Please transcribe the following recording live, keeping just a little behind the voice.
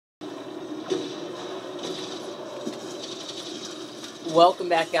Welcome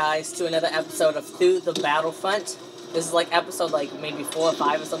back, guys, to another episode of Through the Battlefront. This is like episode maybe 4 or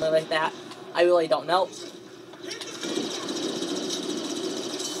 5 or something like that. I really don't know.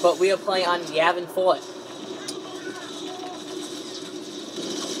 But we are playing on Yavin Fort.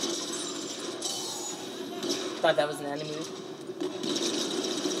 Thought that was an enemy.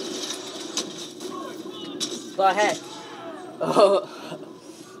 Go ahead. Oh.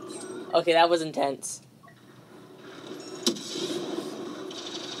 Okay, that was intense.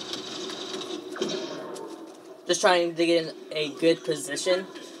 Just trying to get in a good position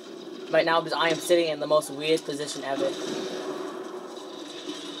right now because I am sitting in the most weird position ever.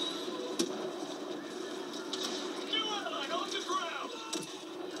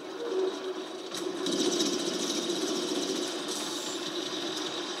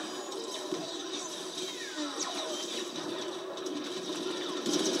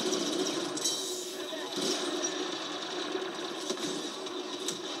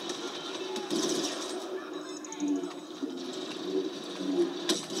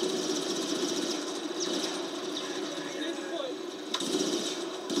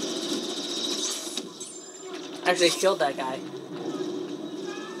 Actually killed that guy.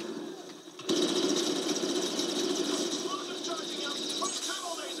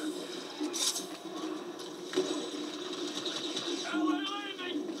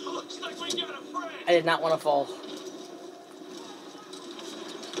 I did not want to fall.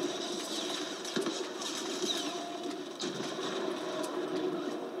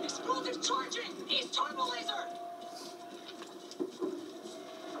 Explosive charging! East turbo laser!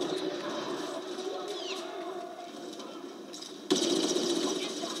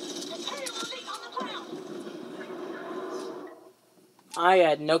 I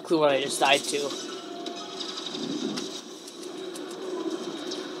had no clue what I just died to.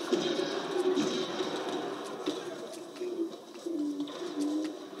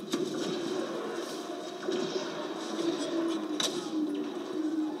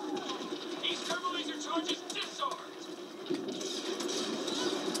 East turbo laser charges disarmed!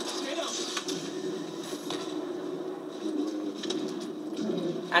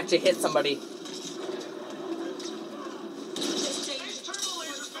 Actually hit somebody.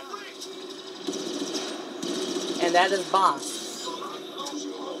 And that is boss.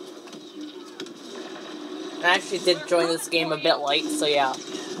 I actually did join this game a bit late, so yeah.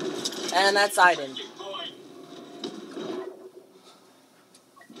 And that's Aiden.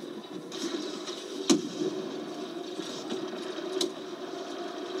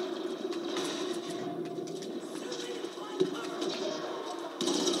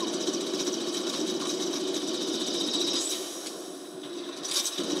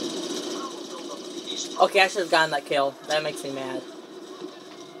 Okay, I should have gotten that kill. That makes me mad.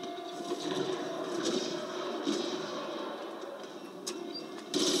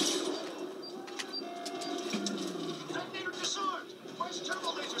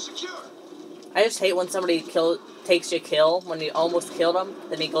 I just hate when somebody takes your kill when you almost killed him,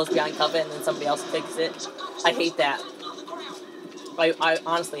 then he goes behind cover and then somebody else takes it. I hate that. I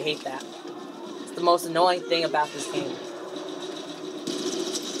honestly hate that. It's the most annoying thing about this game.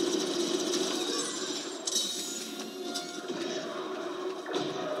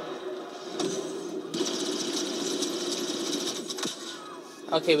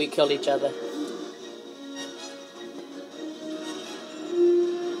 Okay, we killed each other.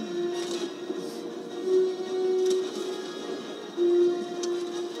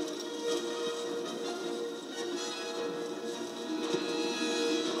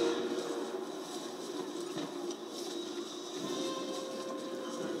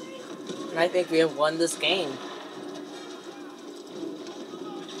 And I think we have won this game.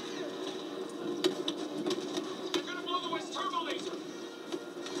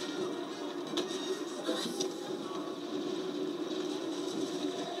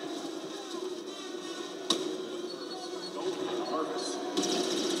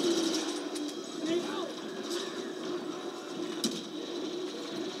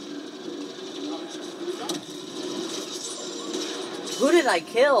 Who did I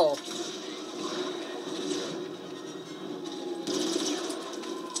kill?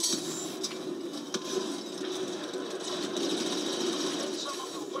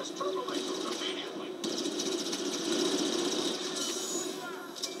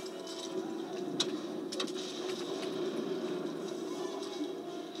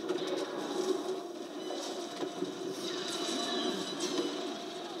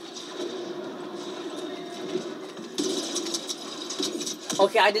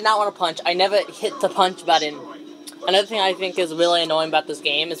 Okay, I did not want to punch. I never hit the punch button. Another thing I think is really annoying about this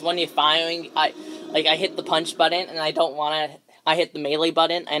game is when you're firing, I hit the punch button and I don't want to I hit the melee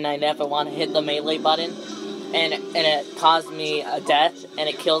button, and I never want to hit the melee button, and it caused me a death, and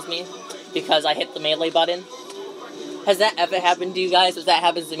it kills me because I hit the melee button. Has that ever happened to you guys? Because that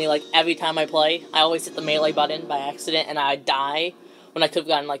happens to me like every time I play. I always hit the melee button by accident, and I die when I could have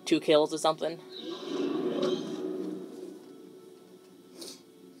gotten like 2 kills or something.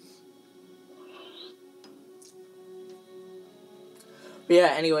 But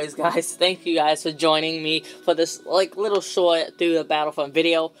yeah, anyways, guys, thank you guys for joining me for this like little short through the Battlefront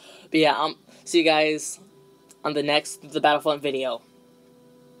video. But yeah, see you guys on the next Battlefront video.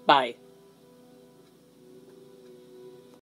 Bye.